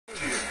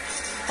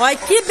Olha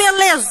que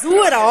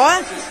belezura, ó.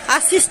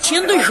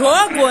 Assistindo o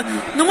jogo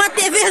numa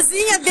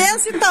TVzinha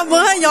desse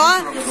tamanho,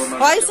 ó.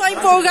 Olha só a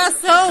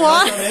empolgação,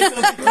 ó.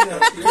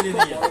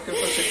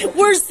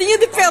 Ursinho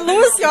de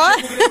pelúcia, ó.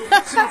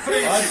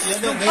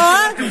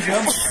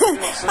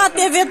 Ó. A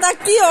TV tá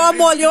aqui, ó.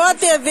 Molhou a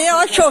TV,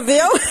 ó.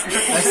 Choveu.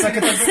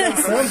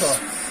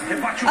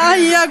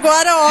 Aí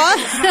agora, ó.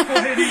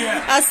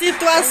 A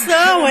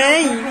situação,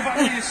 hein?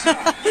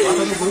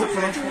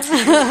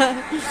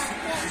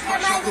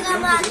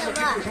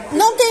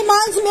 Não tem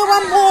mais, meu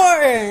amor.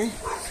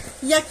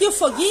 E aqui o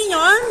foguinho,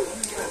 ó.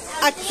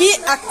 Aqui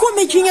a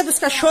comidinha dos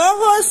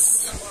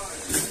cachorros.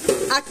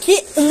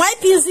 Aqui um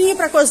aipizinho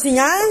para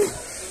cozinhar.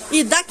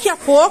 E daqui a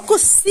pouco,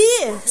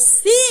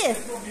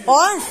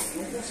 ó,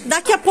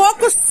 daqui a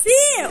pouco,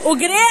 se o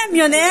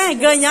Grêmio, né,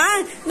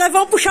 ganhar, nós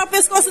vamos puxar o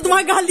pescoço de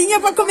uma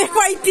galinha para comer com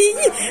aipim.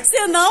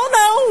 Senão,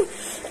 não.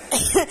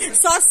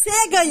 Só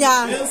se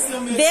ganhar.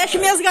 Deixa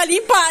minhas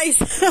galinhas em paz.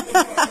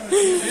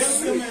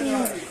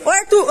 Ô,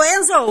 Arthur,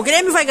 Enzo, o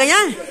Grêmio vai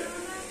ganhar?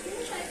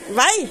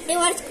 Vai? Eu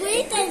acho que o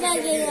Inter vai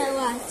ganhar, eu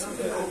acho.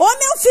 Ô,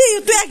 meu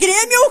filho, tu é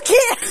Grêmio ou o quê?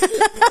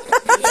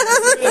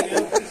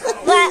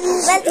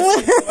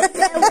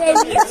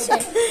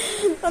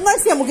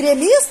 Nós temos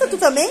gremista, tu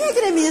também é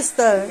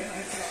gremista.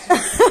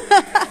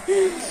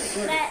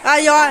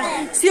 Aí, ó,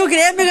 se o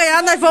Grêmio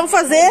ganhar, nós vamos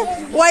fazer.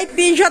 O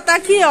aipim já tá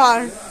aqui,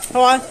 ó.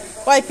 Ó,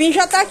 o aipim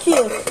já tá aqui.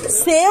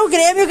 Se o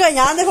Grêmio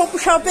ganhar, nós vamos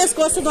puxar o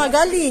pescoço de uma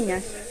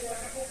galinha.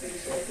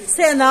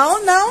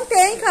 Senão, não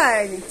tem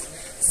carne.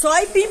 Só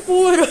aipim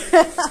puro.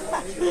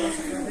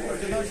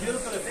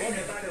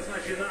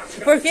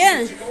 Por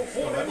quê?